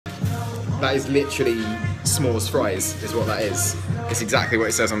That is literally s'mores fries, is what that is. It's exactly what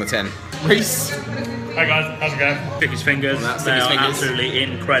it says on the tin. Reese. Hi guys, how's it going? Sticky fingers. They are absolutely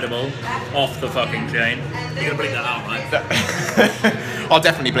incredible. Off the fucking chain. You're gonna bleep that out, right? I'll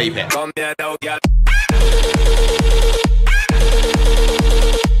definitely bleep it.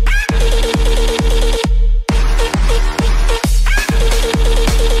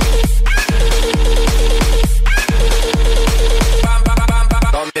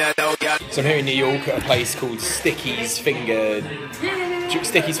 So I'm here in New York at a place called Sticky's Finger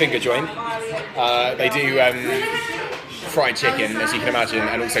Joint. They do fried chicken, as you can imagine,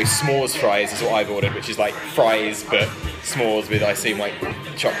 and also s'mores fries is what I've ordered, which is like fries but s'mores with, I assume, like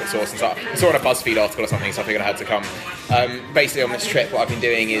chocolate sauce and stuff. I saw on a BuzzFeed article or something, so I figured I had to come. Basically on this trip, what I've been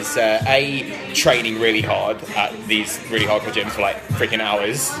doing is training really hard at these really hardcore gyms for like freaking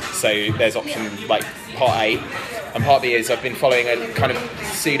hours. So there's option like part A. And part B is I've been following a kind of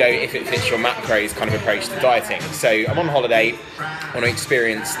pseudo if it fits your macros kind of approach to dieting. So I'm on holiday, I want to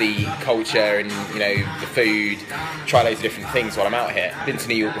experience the culture and, you know, the food, try loads of different things while I'm out here. Been to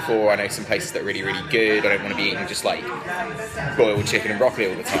New York before, I know some places that are really, really good. I don't want to be eating just like boiled chicken and broccoli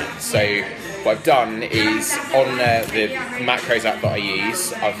all the time. So what I've done is on the macros app that I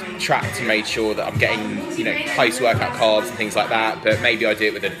use, I've tracked and made sure that I'm getting, you know, post-workout carbs and things like that, but maybe I do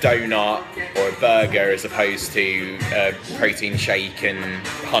it with a donut or a burger as opposed to a protein shake and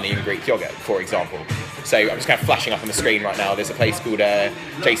honey and Greek yogurt, for example. So I'm just kind of flashing up on the screen right now. There's a place called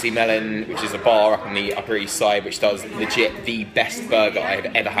JC Mellon, which is a bar up on the Upper East Side, which does legit the best burger I've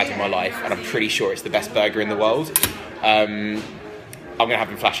ever had in my life, and I'm pretty sure it's the best burger in the world. I'm going to have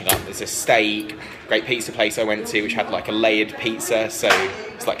them flashing up. There's a steak, great pizza place I went to, which had like a layered pizza, so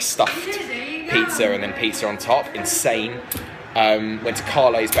it's like stuffed pizza and then pizza on top. Insane. Went to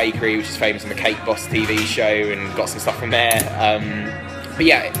Carlo's Bakery, which is famous on the Cake Boss TV show, and got some stuff from there. But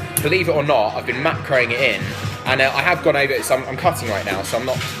yeah, believe it or not, I've been macroing it in, and I have gone over it, so I'm cutting right now, so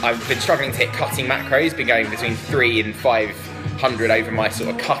I've been struggling to hit cutting macros, been going between 300 and 500 over my sort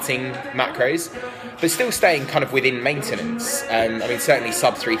of cutting macros, but still staying kind of within maintenance. I mean, certainly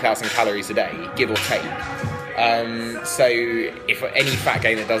sub 3,000 calories a day, give or take. So if any fat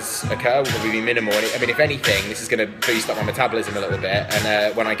gain that does occur will probably be minimal. I mean, if anything, this is going to boost up my metabolism a little bit,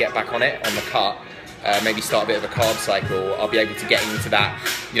 and when I get back on it, on the cut, maybe start a bit of a carb cycle, I'll be able to get into that.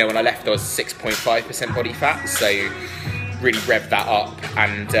 You know, when I left I was 6.5% body fat, so really rev that up,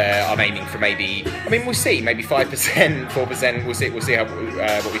 and I'm aiming for maybe, I mean, we'll see, maybe 5%, 4%, we'll see how,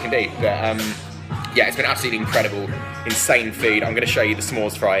 what we can do. But yeah, it's been absolutely incredible, insane food. I'm going to show you the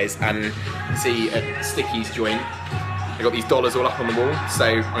s'mores fries, and see at Sticky's joint, they've got these dollars all up on the wall, so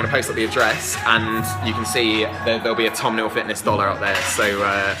I'm going to post up the address, and you can see there'll be a Tom Neal Fitness dollar up there. So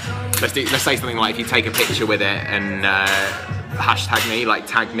let's say something like, if you take a picture with it and hashtag me, like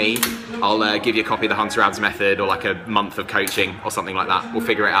tag me, I'll give you a copy of the Hunter Abs method, or like a month of coaching or something like that. We'll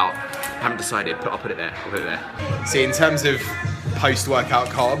figure it out. I haven't decided, but I'll put it there. I'll put it there. See, in terms of post-workout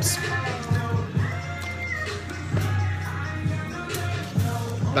carbs,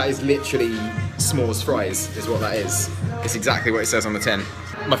 that is literally s'mores fries, is what that is. It's exactly what it says on the tin.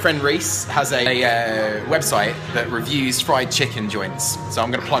 My friend Reese has a website that reviews fried chicken joints, so I'm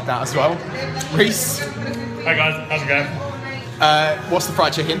going to plug that as well. Reese. Hi guys, how's it going? What's the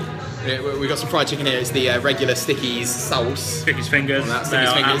fried chicken? We've got some fried chicken here. It's the regular Sticky's sauce. Sticky's fingers. They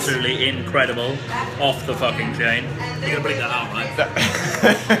are absolutely incredible. Off the fucking chain. You're going to bleep that out,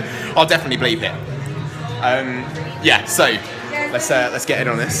 right? I'll definitely bleep it. Yeah, so let's get in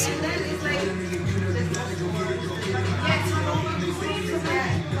on this.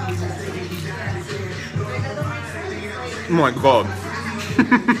 Oh my god.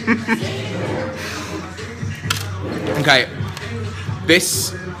 Okay,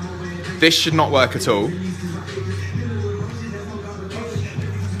 this should not work at all.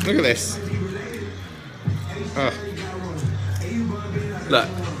 Look at this. Ugh. Look.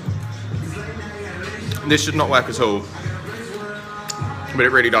 This should not work at all. But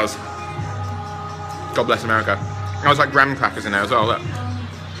it really does. God bless America. I was like graham crackers in there as well, look.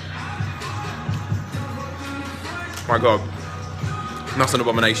 My god. That's an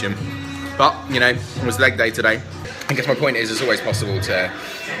abomination. But, you know, it was leg day today. I guess my point is, it's always possible to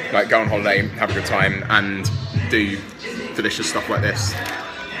like go on holiday, have a good time, and do delicious stuff like this.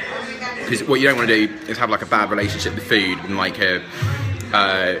 Because what you don't want to do is have like a bad relationship with food and like a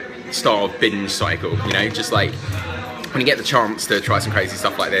style of binge cycle, you know? Just like, when you get the chance to try some crazy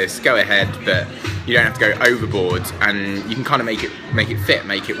stuff like this, go ahead, but you don't have to go overboard, and you can kind of make it fit,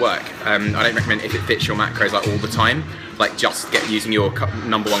 make it work. I don't recommend if it fits your macros like all the time, like just using your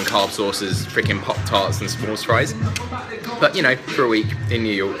 #1 carb sources, freaking Pop-Tarts and s'mores fries. But you know, for a week in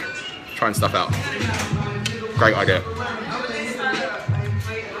New York, trying stuff out. Great idea.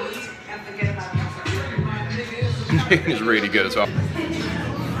 It's really good as well.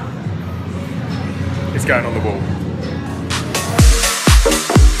 It's going on the wall.